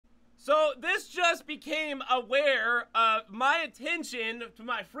So this just became aware of my attention to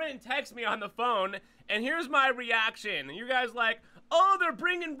my friend text me on the phone, and here's my reaction. And you guys like, oh, they're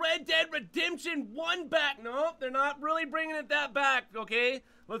bringing Red Dead Redemption 1 back. No, they're not really bringing it that back, okay?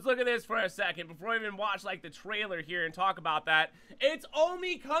 Let's look at this for a second before I even watch like the trailer here and talk about that. It's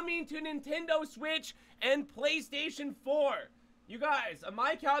only coming to Nintendo Switch and PlayStation 4. You guys,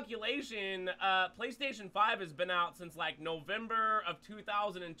 my calculation, PlayStation 5 has been out since like November of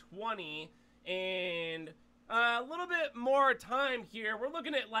 2020, and a little bit more time here. We're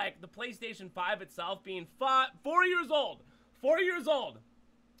looking at like the PlayStation 5 itself being 4 years old. 4 years old.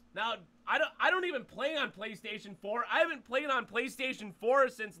 Now, I don't even play on PlayStation 4. I haven't played on PlayStation 4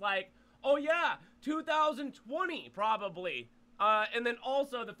 since like, oh yeah, 2020 probably. And then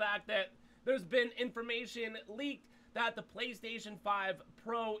also the fact that there's been information leaked that the PlayStation 5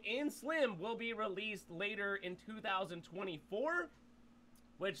 Pro and Slim will be released later in 2024,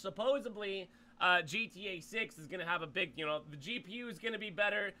 which supposedly GTA 6 is going to have a big, you know, the GPU is going to be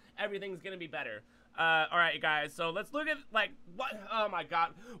better, everything's going to be better. All right, you guys, so let's look at, like, what, oh my god,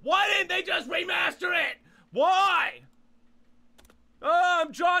 why didn't they just remaster it? Why? Oh,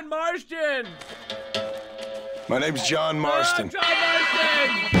 I'm John Marston. My name's John Marston. Oh, John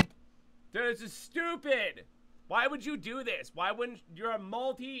Marston! Dude, this is stupid. Why would you do this? Why wouldn't, you're a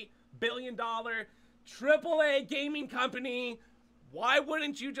multi-billion-dollar AAA gaming company. Why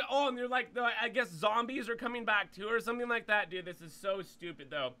wouldn't you just, oh, and you're like, I guess zombies are coming back too or something like that. Dude, this is so stupid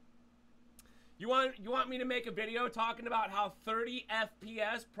though. You want me to make a video talking about how 30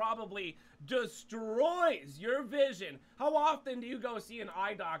 FPS probably destroys your vision? How often do you go see an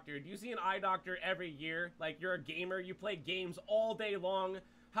eye doctor? Do you see an eye doctor every year? Like, you're a gamer, you play games all day long.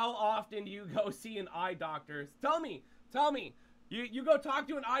 How often do you go see an eye doctor? Tell me. You go talk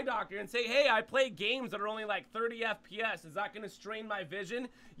to an eye doctor and say, hey, I play games that are only like 30 FPS. Is that gonna strain my vision?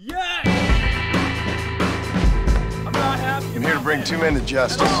 Yes! I'm not happy. I'm here to bring two men to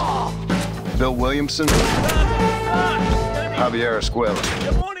justice. Bill Williamson, Javier Escuela.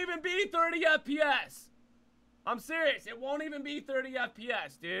 It won't even be 30 FPS. I'm serious, it won't even be 30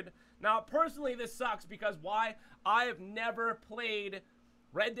 FPS, dude. Now, personally, this sucks because why? I have never played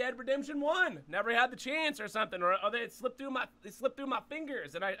Red Dead Redemption 1. Never had the chance or something, or it slipped through my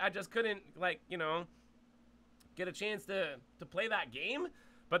fingers, and I just couldn't, like, you know, get a chance to play that game.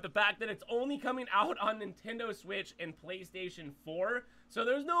 But the fact that it's only coming out on Nintendo Switch and PlayStation 4, so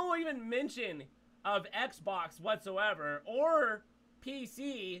there's no even mention of Xbox whatsoever, or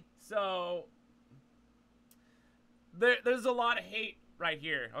PC, so there's a lot of hate right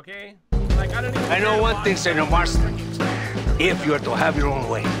here, okay? Like, I know one thing, Senor Marston. If you are to have your own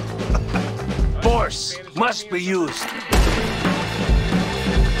way, force must be used.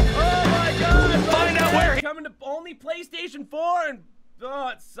 Oh my god! Find out where he... Coming to only PlayStation 4, and oh,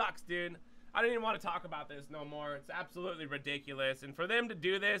 it sucks, dude. I don't even want to talk about this no more. It's absolutely ridiculous. And for them to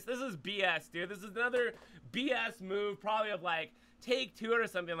do this is BS, dude. This is another BS move, probably of like Take-Two or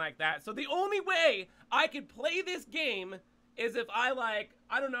something like that. So the only way I could play this game is if I, like,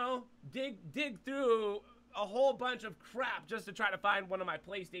 I don't know, dig through a whole bunch of crap just to try to find one of my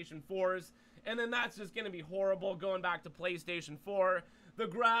PlayStation 4s. And then that's just going to be horrible going back to PlayStation 4. The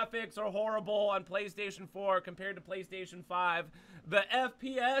graphics are horrible on PlayStation 4 compared to PlayStation 5. The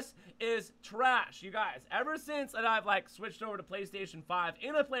FPS is trash, you guys. Ever since that I've like switched over to PlayStation 5,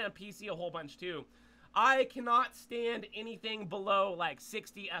 and I play on PC a whole bunch too, I cannot stand anything below like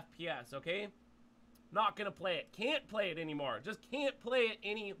 60 FPS, okay? Not gonna play it. Can't play it anymore. Just can't play it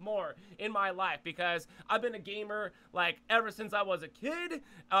anymore in my life because I've been a gamer like ever since I was a kid,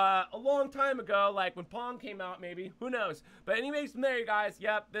 a long time ago, like when Pong came out maybe, who knows. But anyways, from there, you guys,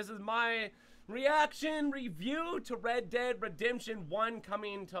 yep, this is my reaction review to Red Dead Redemption 1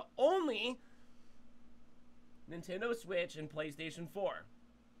 coming to only Nintendo Switch and PlayStation 4.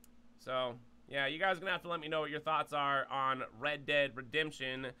 So, yeah, you guys are gonna have to let me know what your thoughts are on Red Dead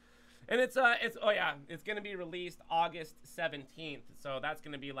Redemption. And it's gonna be released August 17th, so that's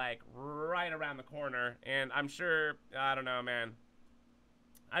gonna be like right around the corner. And I'm sure, I don't know, man.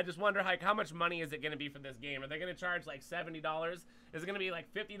 I just wonder, like, how much money is it gonna be for this game? Are they gonna charge like $70? Is it gonna be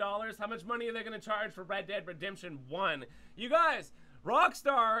like $50? How much money are they gonna charge for Red Dead Redemption 1? You guys,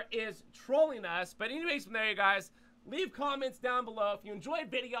 Rockstar is trolling us. But anyways, from there, you guys, leave comments down below. If you enjoyed the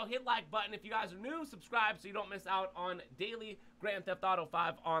video, hit like button. If you guys are new, subscribe so you don't miss out on daily Grand Theft Auto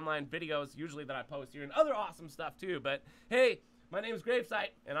 5 online videos, usually that I post here, and other awesome stuff too. But hey, my name is GRAVESIGHT,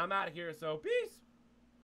 and I'm out of here, so peace.